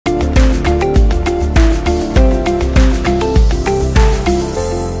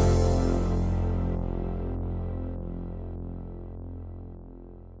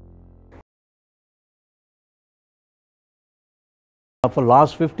For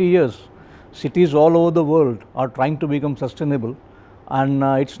last 50 years, cities all over the world are trying to become sustainable, and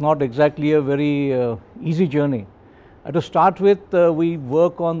it's not exactly a very easy journey. To start with, we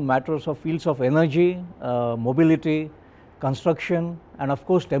work on matters of fields of energy, mobility, construction, and of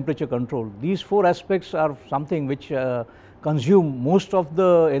course temperature control. These four aspects are something which consume most of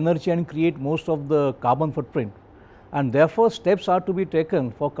the energy and create most of the carbon footprint, and therefore steps are to be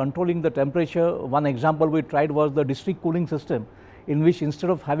taken for controlling the temperature. One example we tried was the district cooling system, in which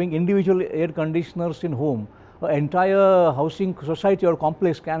instead of having individual air conditioners in home, entire housing society or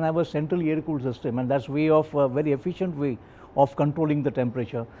complex can have a central air cooled system, and that's way of very efficient way of controlling the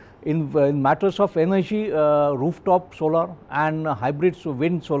temperature. In matters of energy, rooftop solar and hybrid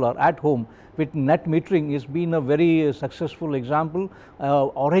wind solar at home with net metering has been a very successful example.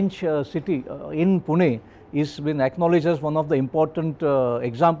 Orange city in Pune is been acknowledged as one of the important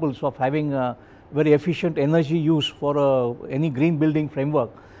examples of having very efficient energy use for any green building framework.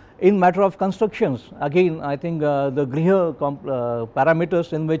 In matter of constructions, again I think the Griha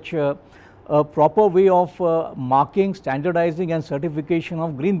parameters, in which a proper way of marking, standardizing and certification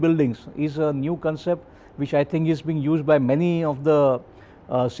of green buildings is a new concept which I think is being used by many of the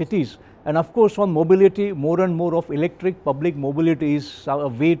cities. And of course, on mobility, more and more of electric public mobility is a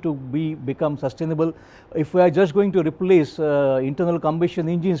way to become sustainable. If we are just going to replace internal combustion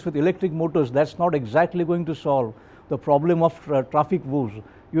engines with electric motors, that's not exactly going to solve the problem of traffic woes.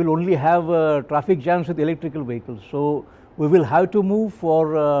 You will only have traffic jams with electrical vehicles. So we will have to move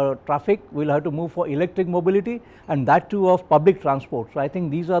for traffic, we will have to move for electric mobility, and that too of public transport. So I think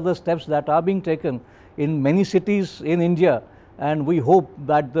these are the steps that are being taken in many cities in India, and we hope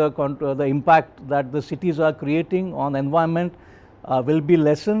that the impact that the cities are creating on environment will be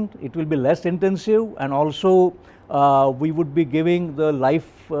lessened, it will be less intensive, and also we would be giving the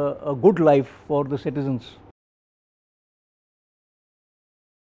life, a good life for the citizens.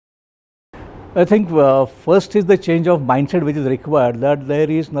 I think first is the change of mindset which is required, that there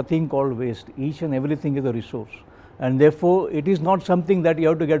is nothing called waste. Each and everything is a resource, and therefore it is not something that you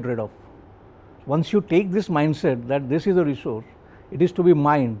have to get rid of. Once you take this mindset that this is a resource, it is to be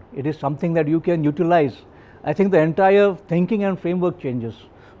mined, it is something that you can utilize, I think the entire thinking and framework changes.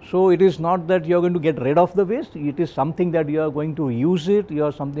 So it is not that you are going to get rid of the waste, it is something that you are going to use it, you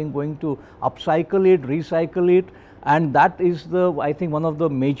are something going to upcycle it, recycle it, and that is the, I think, one of the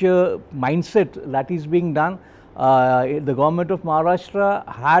major mindset that is being done. The government of Maharashtra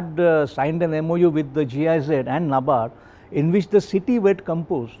had signed an MOU with the GIZ and NABARD, in which the city wet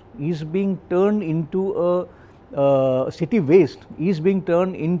compost is being turned into a city waste is being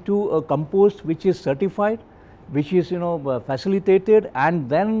turned into a compost which is certified, which is facilitated and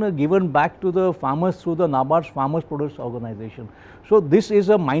then given back to the farmers through the NABARD's Farmers Produce Organization. So this is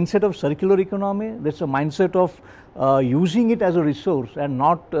a mindset of circular economy, this is a mindset of using it as a resource and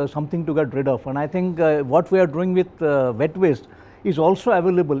not something to get rid of. And I think what we are doing with wet waste is also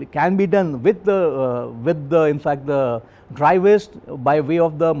available. It can be done with the in fact the dry waste by way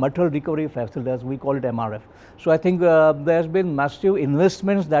of the material recovery facility, as we call it, MRF. So I think there has been massive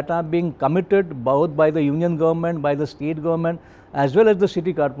investments that are being committed both by the union government, by the state government, as well as the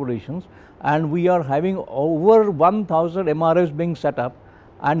city corporations, and we are having over 1,000 MRFs being set up.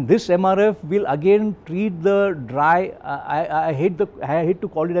 And this MRF will again treat the dry, I hate to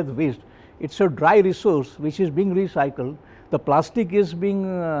call it as waste, it's a dry resource which is being recycled. The plastic is being,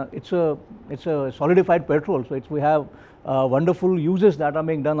 it's a solidified petrol, so we have wonderful uses that are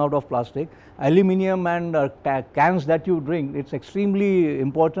being done out of plastic. Aluminium and cans that you drink, it's extremely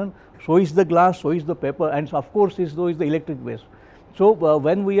important. So is the glass, so is the paper, and of course so is the electric waste. So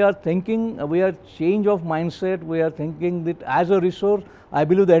when we are thinking, we are change of mindset, we are thinking that as a resource, I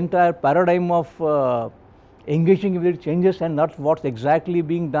believe the entire paradigm of engaging with it changes, and that's what's exactly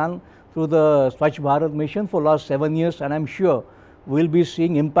being done through the Swachh Bharat mission for last 7 years, and I'm sure we'll be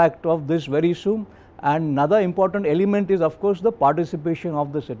seeing impact of this very soon. And another important element is of course the participation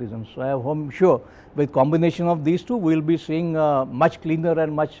of the citizens. So I'm sure with combination of these two, we'll be seeing much cleaner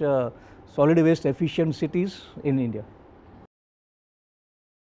and much solid waste efficient cities in India.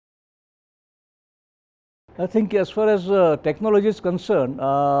 I think as far as technology is concerned,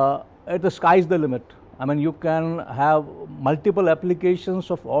 the sky is the limit. I mean, you can have multiple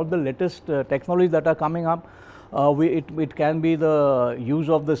applications of all the latest technologies that are coming up. It can be the use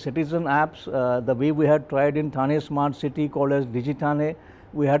of the citizen apps, the way we had tried in Thane Smart City called as DigiThane.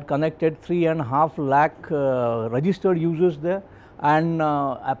 We had connected 3.5 lakh registered users there, and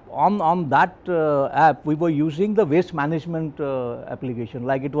on that app we were using the waste management application,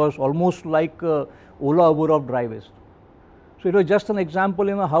 like it was almost like Ola Uber of dry waste. So it was just an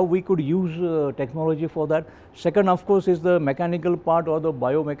example, how we could use technology for that. Second, of course, is the mechanical part or the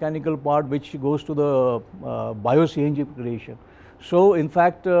biomechanical part, which goes to the bio-CNG creation. So in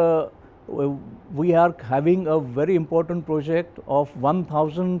fact, we are having a very important project of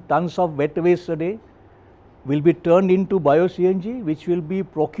 1,000 tons of wet waste a day will be turned into bio-CNG, which will be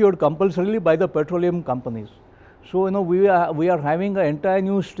procured compulsorily by the petroleum companies. So we are having an entire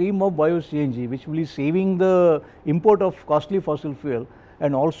new stream of bio-CNG, which will be saving the import of costly fossil fuel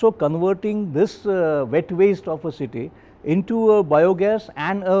and also converting this wet waste of a city into a biogas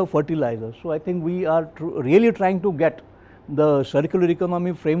and a fertilizer. So I think we are really trying to get the circular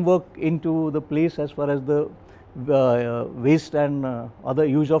economy framework into the place as far as the waste and other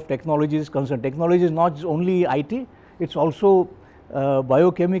use of technology is concerned. Technology is not only IT, it's also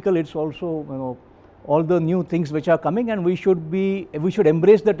biochemical, it's also all the new things which are coming, and we should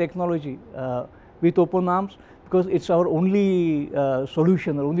embrace the technology with open arms, because it's our only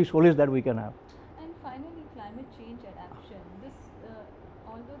solution, or only solace that we can have. And finally, climate change adaptation. This,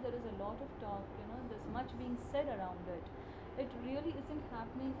 although there is a lot of talk, there's much being said around it, it really isn't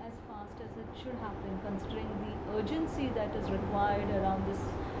happening as fast as it should happen, considering the urgency that is required around this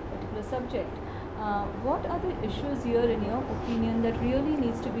particular subject. What are the issues here, in your opinion, that really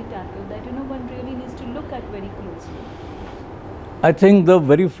needs to be tackled, that one really needs to look at very closely? I think the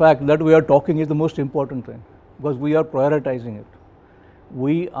very fact that we are talking is the most important thing, because we are prioritizing it.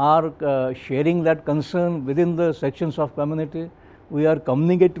 We are sharing that concern within the sections of community. We are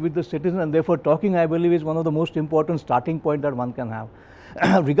communicating with the citizens, and therefore talking, I believe, is one of the most important starting point that one can have.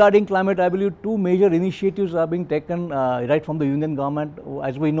 Regarding climate, I believe two major initiatives are being taken right from the Union government.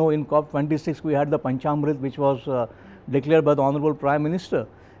 As we know, in COP26 we had the Panchamrit, which was declared by the Honorable Prime Minister,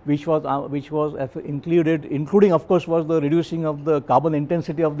 which was included, including of course was the reducing of the carbon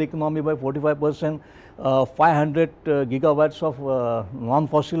intensity of the economy by 45%, 500 gigawatts of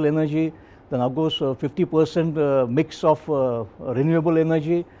non-fossil energy, then of course 50% mix of renewable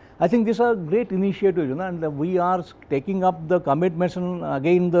energy. I think these are great initiatives, and we are taking up the commitments, and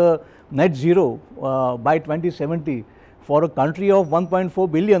again the net zero by 2070 for a country of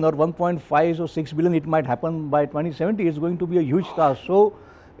 1.4 billion or 1.5 or 6 billion, it might happen by 2070. It's going to be a huge task. So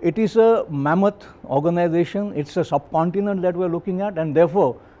it is a mammoth organization. It's a subcontinent that we're looking at, and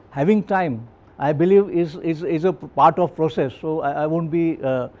therefore having time, I believe, is a part of process. So I won't be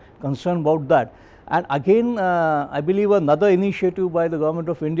concerned about that. And again, I believe another initiative by the Government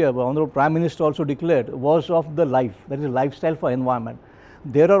of India, the Honorable Prime Minister also declared, was of the life, that is lifestyle for environment.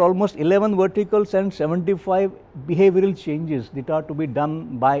 There are almost 11 verticals and 75 behavioral changes that are to be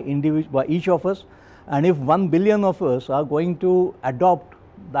done by each of us. And if 1 billion of us are going to adopt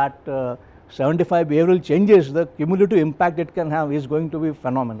that 75 behavioral changes, the cumulative impact it can have is going to be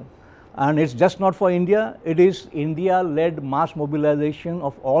phenomenal. And it's just not for India, it is India-led mass mobilization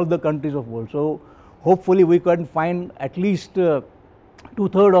of all the countries of the world. So hopefully we can find at least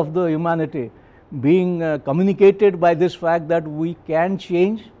 2/3 of the humanity being communicated by this fact that we can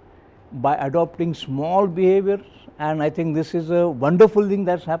change by adopting small behaviors, and I think this is a wonderful thing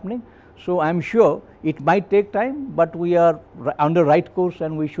that's happening. So I'm sure it might take time, but we are on the right course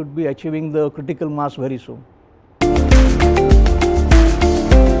and we should be achieving the critical mass very soon.